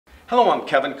Hello, I'm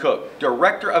Kevin Cook,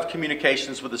 Director of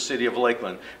Communications with the City of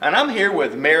Lakeland, and I'm here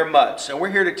with Mayor Mutz, and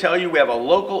we're here to tell you we have a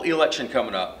local election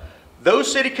coming up.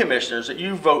 Those city commissioners that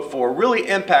you vote for really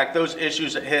impact those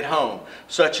issues that hit home,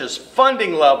 such as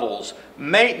funding levels,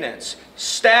 maintenance,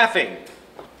 staffing.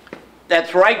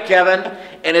 That's right, Kevin,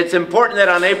 and it's important that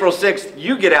on April 6th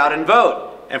you get out and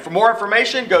vote. And for more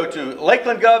information, go to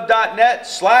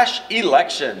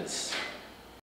lakelandgov.net/elections.